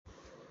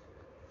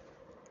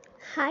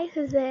Hi,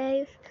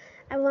 Jose.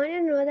 I want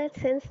to know that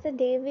since the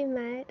day we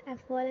met,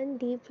 I've fallen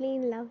deeply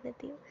in love with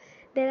you.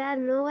 There are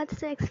no words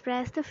to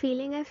express the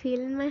feeling I feel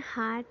in my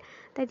heart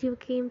that you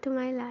came to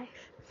my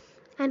life.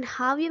 And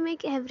how you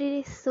make every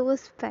day so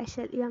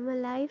special. You're my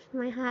life,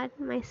 my heart,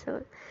 my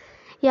soul.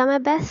 You're my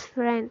best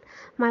friend,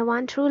 my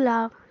one true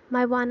love,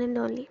 my one and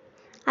only.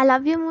 I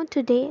love you more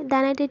today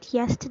than I did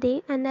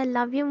yesterday, and I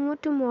love you more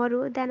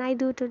tomorrow than I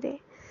do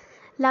today.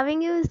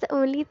 Loving you is the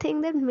only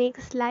thing that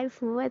makes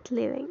life worth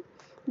living.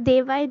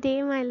 Day by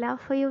day, my love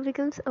for you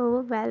becomes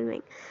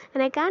overwhelming,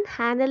 and I can't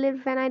handle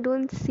it when I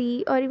don't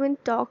see or even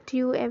talk to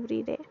you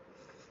every day.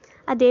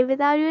 A day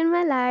without you in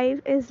my life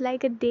is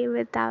like a day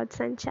without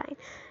sunshine,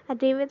 a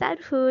day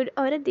without food,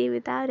 or a day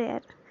without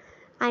air.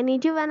 I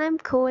need you when I'm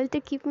cold to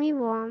keep me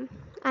warm.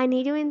 I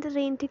need you in the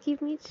rain to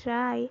keep me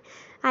dry.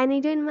 I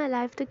need you in my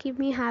life to keep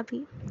me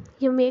happy.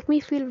 You make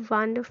me feel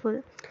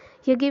wonderful.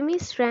 You give me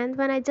strength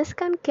when I just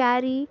can't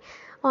carry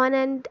on,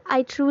 and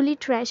I truly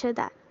treasure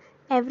that.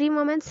 Every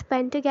moment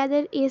spent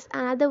together is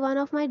another one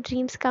of my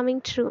dreams coming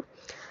true.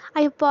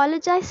 I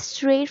apologize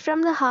straight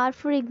from the heart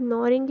for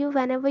ignoring you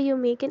whenever you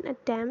make an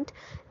attempt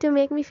to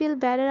make me feel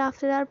better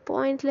after our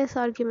pointless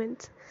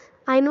arguments.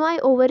 I know I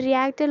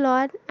overreact a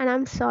lot, and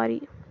I'm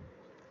sorry.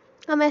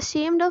 I'm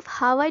ashamed of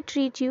how I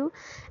treat you,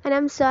 and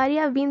I'm sorry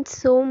I've been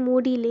so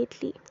moody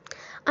lately.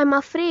 I'm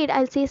afraid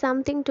I'll say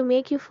something to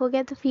make you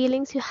forget the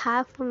feelings you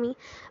have for me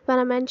when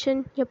I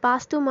mention your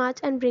past too much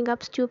and bring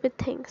up stupid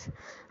things.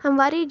 I'm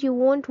worried you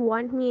won't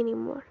want me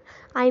anymore.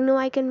 I know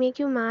I can make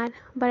you mad,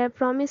 but I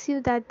promise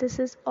you that this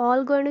is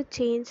all going to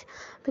change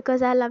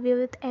because I love you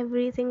with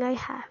everything I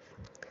have.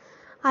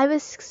 I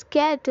was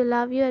scared to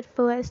love you at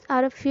first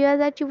out of fear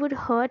that you would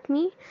hurt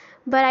me,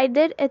 but I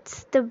did.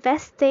 It's the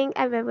best thing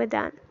I've ever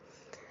done.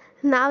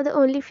 Now the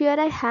only fear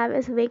I have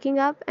is waking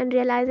up and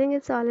realizing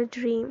it's all a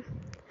dream.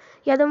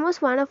 You're the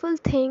most wonderful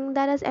thing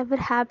that has ever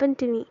happened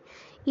to me.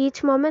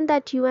 Each moment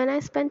that you and I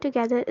spend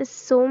together is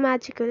so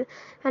magical,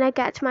 and I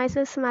catch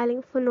myself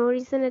smiling for no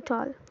reason at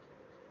all.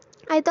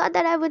 I thought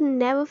that I would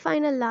never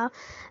find a love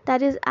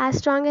that is as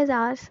strong as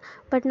ours,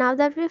 but now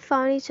that we've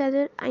found each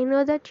other, I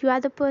know that you are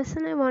the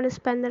person I want to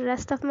spend the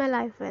rest of my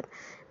life with,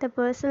 the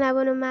person I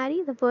want to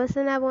marry, the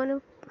person I want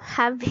to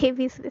have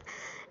babies with,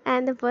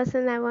 and the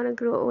person I want to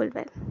grow old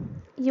with.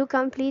 You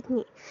complete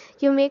me.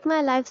 You make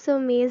my life so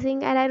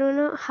amazing, and I don't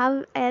know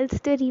how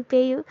else to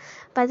repay you,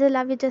 but I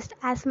love you just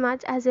as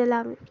much as you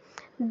love me.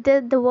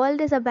 The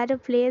world is a better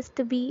place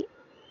to be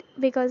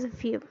because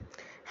of you.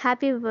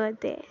 Happy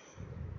birthday.